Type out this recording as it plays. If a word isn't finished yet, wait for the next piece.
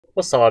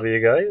What's up, you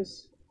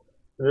guys?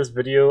 In this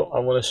video, I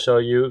want to show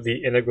you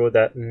the integral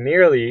that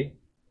nearly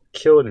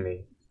killed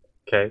me.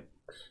 Okay,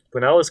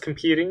 when I was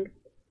competing,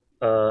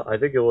 I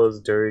think it was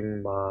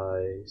during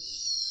my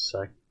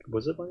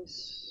was it my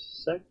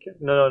second?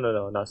 No,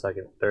 not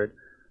second, third.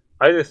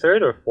 Either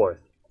third or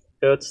fourth.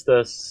 It's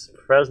this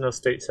Fresno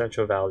State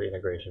Central Valley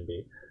integration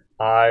beat.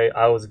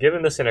 I was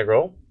given this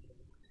integral,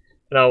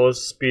 and I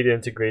was speed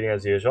integrating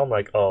as usual. I'm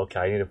like, oh, okay,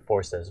 I need to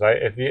force this, right?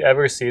 If you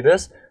ever see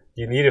this,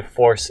 you need to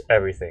force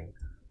everything.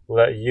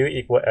 Let u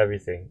equal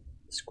everything.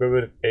 Square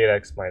root of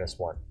 8x minus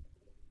 1.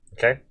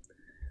 Okay?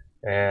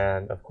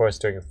 And of course,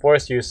 during a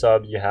forced u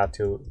sub, you have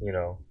to,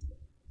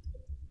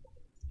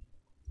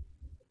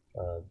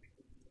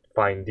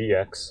 find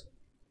dx.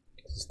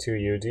 This is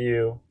 2u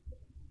du,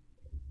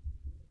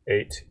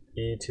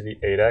 8e to the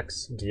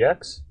 8x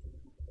dx.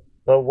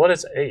 But what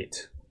is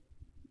 8?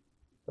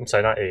 I'm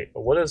sorry, not 8.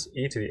 What is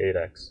e to the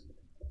 8x?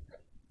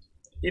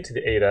 E to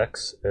the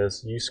 8x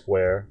is u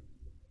squared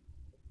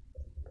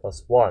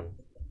plus 1.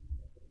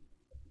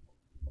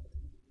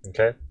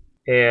 Okay?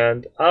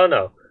 And I don't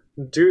know.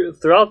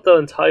 Throughout the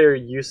entire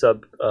u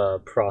sub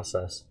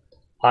process,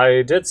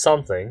 I did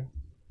something,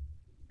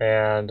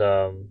 and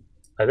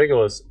I think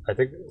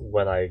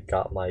when I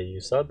got my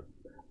u sub,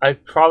 I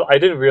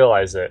didn't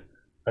realize it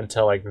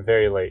until like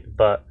very late.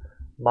 But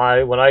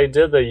when I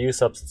did the u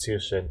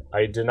substitution,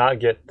 I did not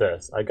get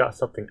this. I got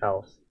something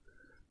else,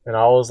 and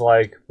I was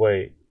like,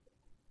 wait,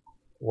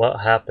 what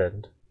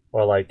happened?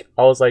 Or like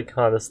I was like,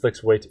 huh, this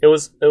looks way. It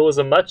was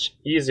a much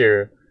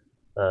easier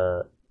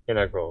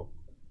integral.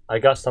 I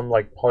got some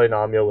like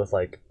polynomial with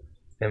like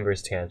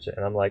inverse tangent,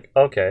 and I'm like,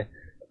 okay.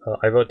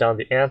 I wrote down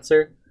the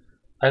answer.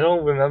 I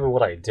don't remember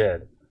what I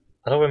did.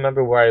 I don't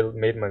remember where I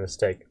made my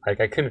mistake. Like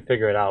I couldn't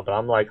figure it out, but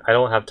I'm like, I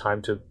don't have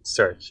time to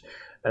search,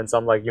 and so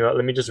I'm like,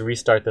 let me just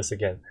restart this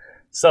again.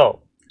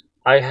 So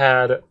I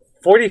had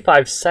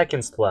 45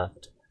 seconds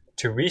left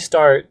to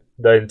restart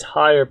the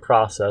entire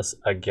process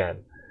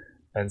again,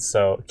 and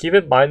so keep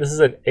in mind this is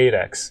an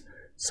 8x.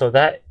 So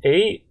that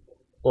 8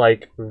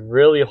 like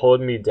really hold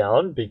me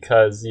down,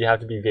 because you have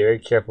to be very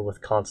careful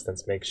with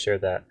constants. Make sure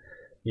that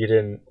you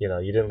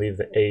didn't leave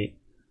the 8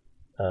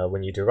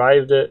 when you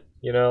derived it,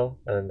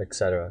 and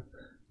etc.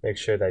 Make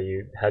sure that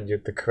you had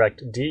the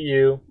correct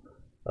du.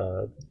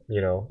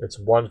 It's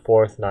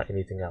 1/4, not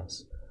anything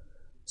else.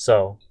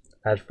 So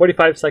I had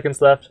 45 seconds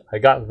left. I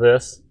got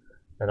this,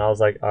 and I was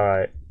like, all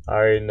right, I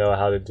already know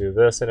how to do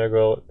this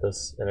integral.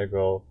 This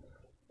integral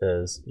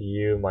is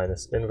u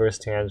minus inverse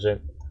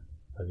tangent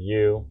of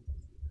u.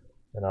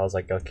 And I was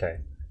like, okay,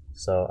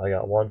 so I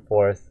got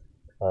 1/4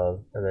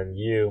 of, and then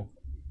u,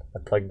 I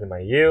plugged in my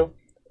u.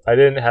 I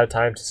didn't have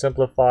time to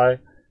simplify,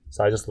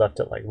 so I just left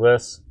it like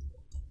this.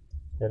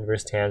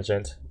 Inverse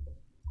tangent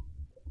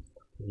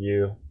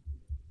u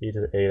e to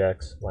the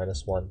 8x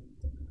minus 1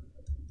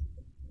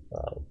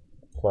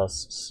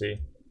 plus c.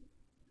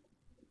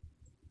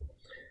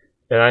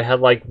 And I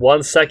had like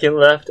 1 second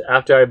left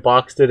after I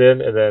boxed it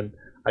in, and then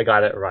I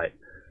got it right.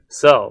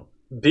 So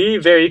be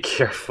very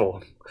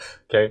careful,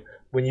 okay?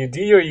 When you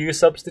do your u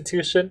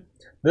substitution,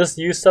 this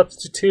u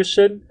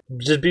substitution,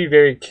 just be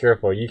very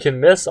careful. You can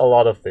miss a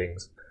lot of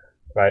things,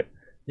 right?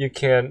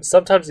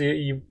 Sometimes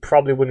you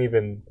probably wouldn't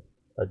even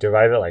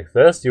derive it like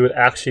this. You would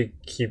actually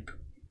keep,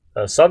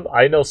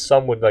 I know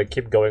some would like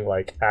keep going,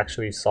 like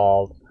actually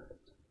solve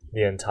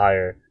the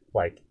entire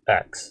like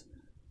x.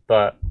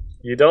 But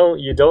you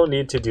don't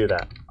need to do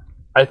that.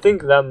 I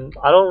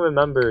don't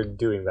remember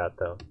doing that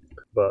though.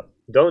 But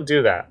don't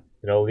do that.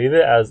 Leave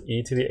it as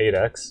e to the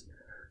 8x.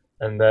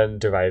 And then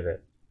derive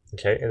it,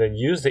 okay? And then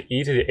use the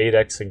e to the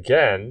 8x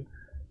again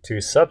to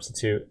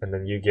substitute, and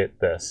then you get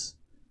this,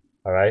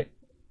 all right?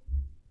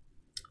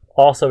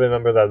 Also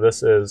remember that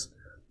this is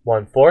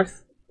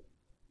 1/4,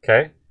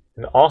 okay?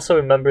 And also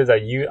remember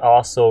that you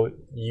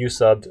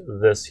subbed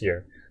this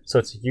here. So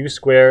it's u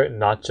squared,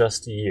 not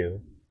just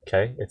u,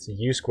 okay? It's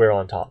u squared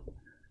on top.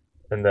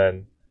 And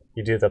then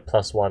you do the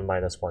 +1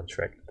 - 1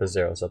 trick, the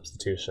zero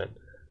substitution,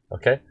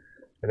 okay?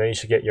 And then you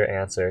should get your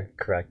answer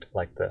correct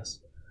like this.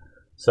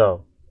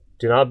 So,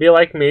 do not be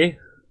like me,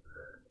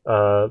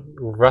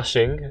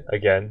 rushing,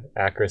 again,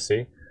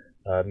 accuracy.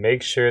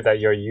 Make sure that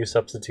your u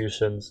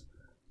substitutions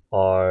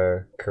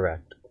are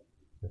correct,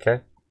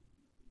 okay?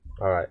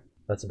 Alright,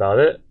 that's about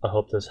it. I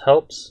hope this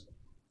helps,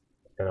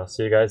 and I'll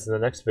see you guys in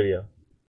the next video.